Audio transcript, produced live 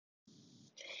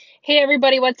Hey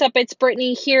everybody, what's up? It's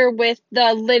Brittany here with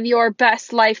the Live Your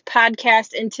Best Life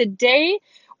podcast. And today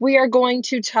we are going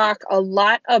to talk a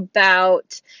lot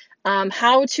about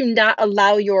how to not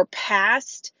allow your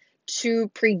past to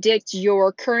predict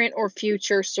your current or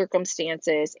future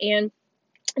circumstances. And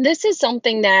this is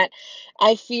something that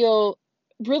I feel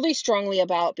really strongly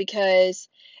about because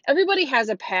everybody has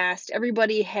a past,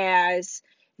 everybody has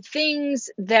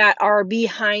things that are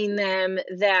behind them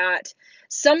that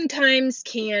sometimes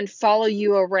can follow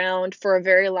you around for a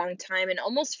very long time and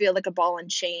almost feel like a ball and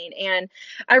chain. And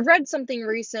I read something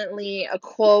recently, a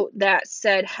quote that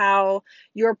said how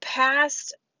your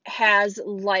past has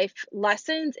life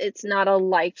lessons, it's not a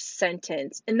life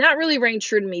sentence. And that really rang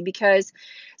true to me because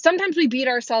sometimes we beat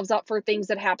ourselves up for things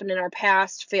that happened in our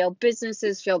past, failed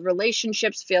businesses, failed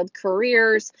relationships, failed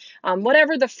careers,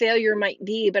 whatever the failure might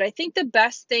be. But I think the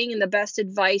best thing and the best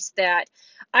advice that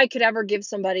I could ever give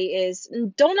somebody is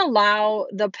don't allow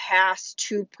the past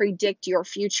to predict your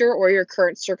future or your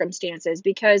current circumstances,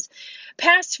 because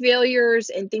past failures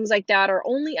and things like that are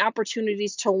only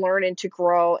opportunities to learn and to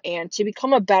grow and to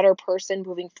become a better person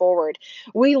moving forward.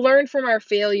 We learn from our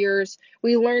failures,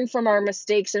 we learn from our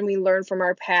mistakes, and we learn from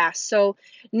our past. So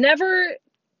never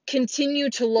continue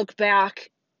to look back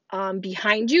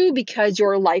behind you because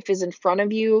your life is in front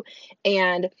of you.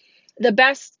 And the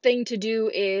best thing to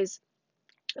do is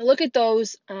look at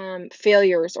those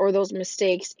failures or those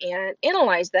mistakes and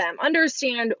analyze them,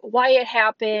 understand why it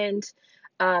happened,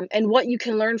 and what you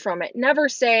can learn from it. Never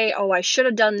say, oh, I should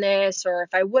have done this, or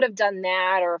if I would have done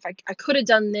that, or if I could have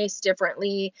done this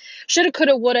differently. Shoulda,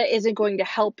 coulda, woulda isn't going to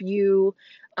help you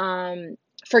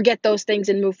forget those things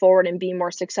and move forward and be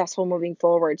more successful moving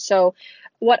forward. So,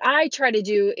 what I try to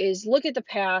do is look at the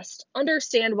past,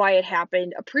 understand why it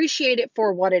happened, appreciate it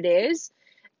for what it is,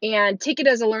 and take it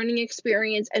as a learning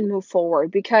experience and move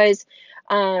forward, because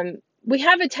we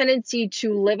have a tendency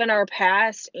to live in our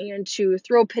past and to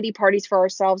throw pity parties for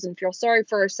ourselves and feel sorry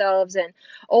for ourselves and,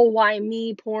 oh, why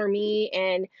me, poor me.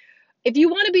 And if you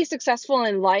want to be successful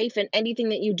in life and anything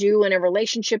that you do in a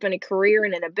relationship, in a career,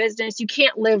 and in a business, you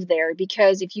can't live there,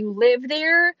 because if you live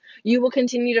there, you will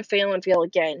continue to fail and fail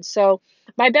again. So,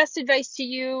 my best advice to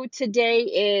you today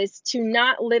is to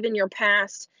not live in your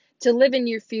past, to live in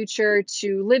your future,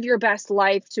 to live your best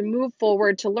life, to move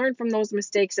forward, to learn from those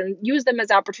mistakes and use them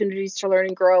as opportunities to learn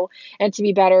and grow and to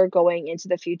be better going into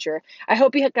the future. I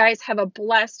hope you guys have a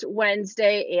blessed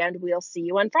Wednesday, and we'll see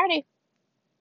you on Friday.